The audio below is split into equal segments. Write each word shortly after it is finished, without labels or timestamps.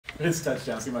his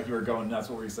touchdown. Seemed like you were going nuts.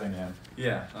 What were you saying to him?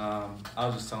 Yeah, I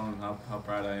was just telling him how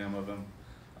proud I am of him.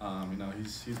 You know,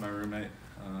 he's my roommate.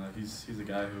 He's a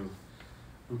guy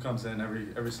who comes in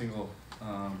every single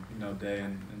you know, day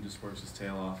and just works his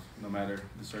tail off, no matter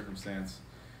the circumstance.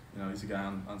 You know, he's a guy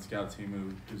on scout team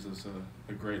who gives us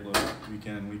a great look week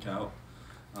in and week out.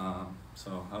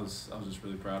 So I was just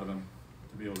really proud of him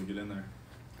to be able to get in there.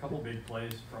 A couple big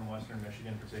plays from Western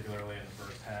Michigan, particularly in the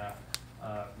first half.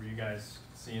 Were you guys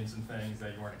seeing some things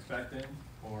that you weren't expecting,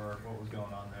 or what was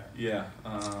going on there? Yeah,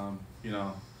 you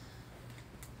know,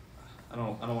 I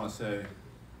don't want to say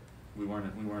we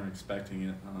weren't expecting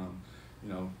it. You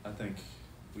know, I think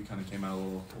we kind of came out a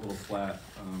little flat,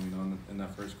 you know, in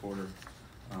that first quarter,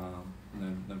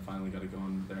 and then finally got it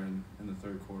going there in the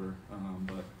third quarter.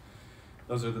 But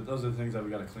those are the things that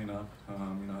we got to clean up.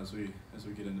 You know, as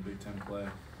we get into Big Ten play,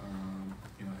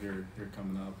 you know, here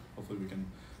coming up, hopefully we can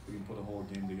put a whole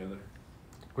game together.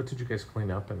 What did you guys clean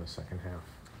up in the second half?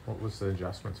 What was the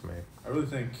adjustments made? I really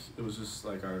think it was just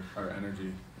like our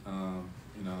energy.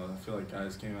 You know, I feel like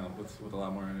guys came out with a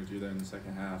lot more energy there in the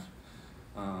second half.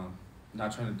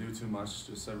 Not trying to do too much,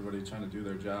 just everybody trying to do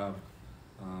their job.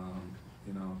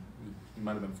 You know, we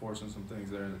might have been forcing some things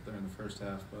there in the first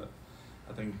half, but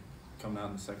I think coming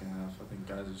out in the second half, I think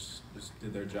guys just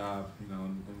did their job, you know,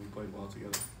 and we played well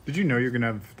together. Did you know you were going to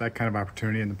have that kind of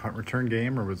opportunity in the punt return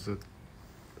game, or was it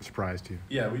a surprise to you?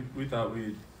 Yeah, we thought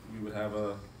we would have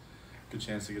a good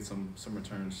chance to get some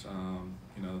returns.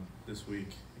 You know, this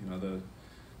week, you know, the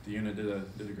unit did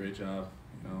a great job.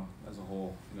 You know, as a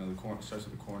whole, you know, the corner starts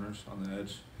with the corners on the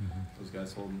edge. Those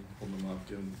guys holding them up,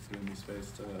 giving me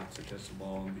space to catch the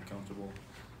ball and be comfortable.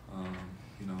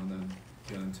 You know, and then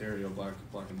Ontario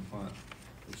blocking the punt,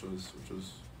 which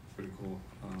was pretty cool.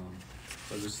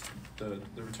 So just the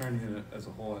return unit as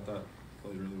a whole, I thought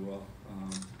played really well.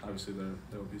 Obviously,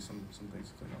 there will be some things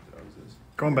to clean up. There always is.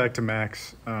 Going back to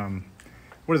Max,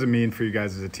 what does it mean for you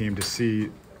guys as a team to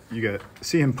see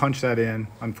him punch that in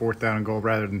on 4th down and goal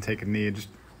rather than take a knee? Just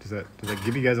does that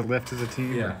give you guys a lift as a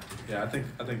team? Yeah. I think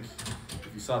if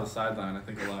you saw the sideline, I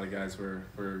think a lot of guys were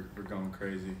going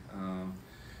crazy.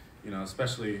 You know,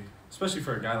 especially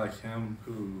for a guy like him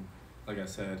who, like I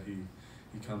said, he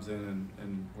comes in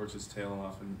and works his tail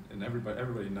off, and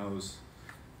everybody knows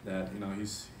that, you know,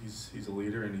 he's a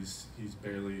leader and he's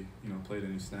barely, you know, played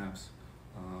any snaps.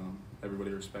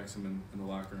 Everybody respects him in the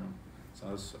locker room. So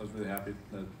I was really happy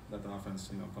that the offense,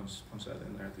 you know, punched that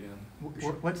in there at the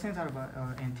end. What stands out about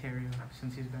Ontario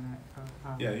since he's been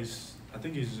at? Yeah, I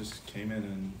think he's just came in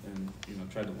and you know,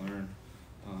 tried to learn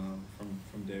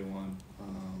from day one.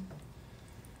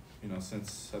 You know,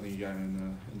 since I think he got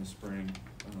in the spring,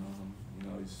 you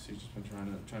know, he's just been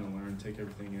trying to learn, take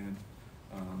everything in.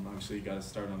 Obviously, you got to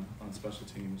start on special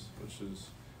teams, which is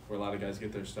where a lot of guys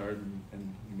get their start,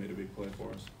 and he made a big play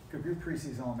for us. Cooper, you're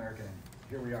preseason All-American.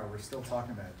 Here we are. We're still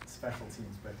talking about special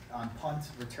teams, but on punt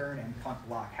return and punt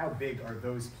block, how big are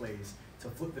those plays to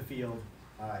flip the field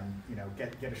and, you know,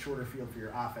 get a shorter field for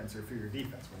your offense or for your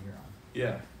defense when you're on?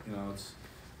 Yeah, you know, it's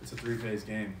a three-phase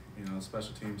game. You know,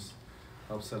 special teams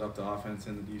help set up the offense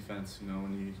and the defense. You know,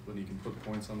 when you can put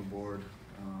points on the board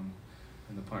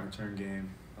in the punt return game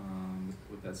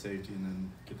with that safety, and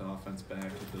then get the offense back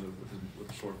with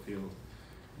the short field.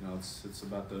 You know, it's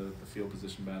about the field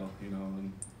position battle. You know,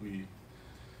 and we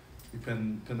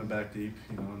pin them back deep.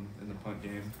 You know, in the punt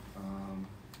game.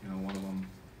 You know, one of them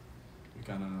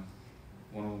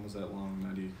was that long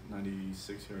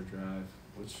 96-yard drive,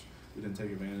 which we didn't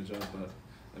take advantage of, but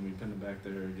then we pinned it back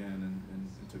there again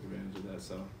and took advantage of that.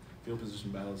 So field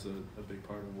position battle is a big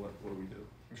part of what we do.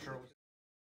 I'm sure.